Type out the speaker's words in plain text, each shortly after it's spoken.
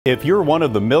If you're one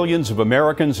of the millions of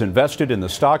Americans invested in the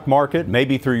stock market,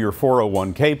 maybe through your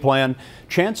 401k plan,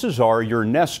 chances are your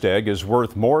nest egg is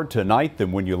worth more tonight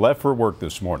than when you left for work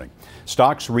this morning.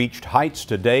 Stocks reached heights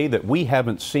today that we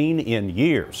haven't seen in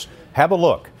years. Have a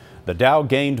look. The Dow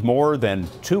gained more than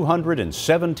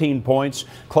 217 points,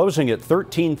 closing at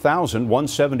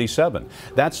 13,177.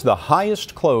 That's the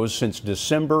highest close since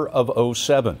December of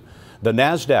 '07. The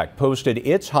Nasdaq posted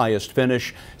its highest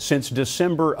finish since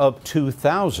December of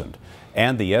 2000,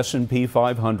 and the S&P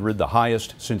 500 the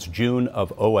highest since June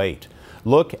of '08.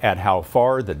 Look at how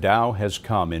far the Dow has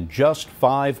come in just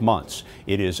 5 months.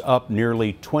 It is up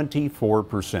nearly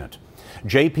 24%.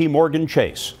 J.P. Morgan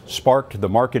Chase sparked the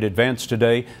market advance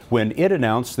today when it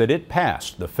announced that it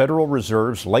passed the Federal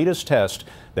Reserve's latest test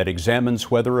that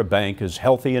examines whether a bank is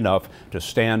healthy enough to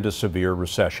stand a severe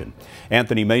recession.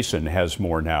 Anthony Mason has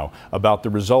more now about the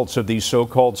results of these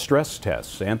so-called stress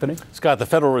tests. Anthony? Scott, the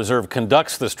Federal Reserve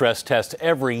conducts the stress test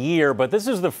every year, but this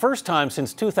is the first time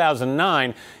since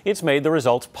 2009 it's made the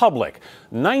results public.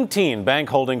 19 bank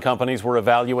holding companies were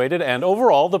evaluated, and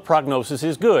overall the prognosis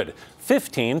is good.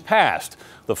 15 passed.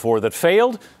 The 4 that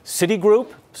failed: Citigroup,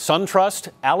 SunTrust,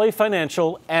 Ally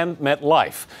Financial, and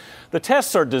MetLife. The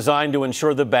tests are designed to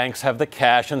ensure the banks have the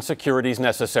cash and securities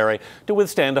necessary to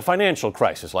withstand a financial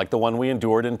crisis like the one we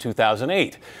endured in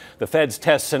 2008. The Fed's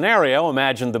test scenario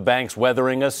imagined the banks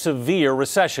weathering a severe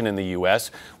recession in the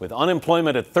U.S., with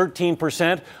unemployment at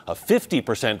 13%, a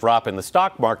 50% drop in the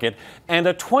stock market, and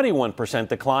a 21%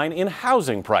 decline in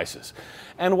housing prices.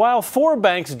 And while 4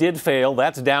 banks did fail,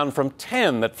 that's down from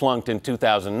 10 that flunked in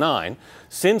 2009.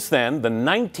 Since then, the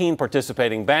 19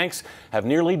 participating banks have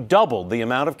nearly doubled the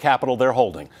amount of capital they're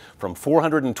holding, from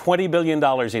 $420 billion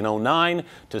in '09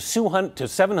 to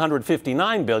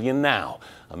 $759 billion now.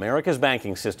 America's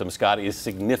banking system, Scott, is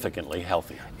significantly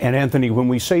healthier. And Anthony, when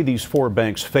we say these 4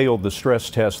 banks failed the stress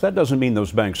test, that doesn't mean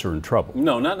those banks are in trouble.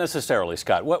 No, not necessarily,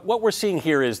 Scott. What we're seeing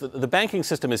here is that the banking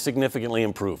system is significantly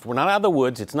improved. We're not out of the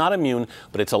woods, it's not immune,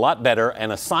 but it's a lot better,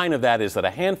 and a sign of that is that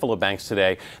a handful of banks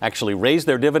today actually raised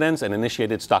their dividends and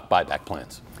initiated stock buyback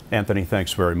plans. Anthony,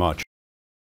 thanks very much.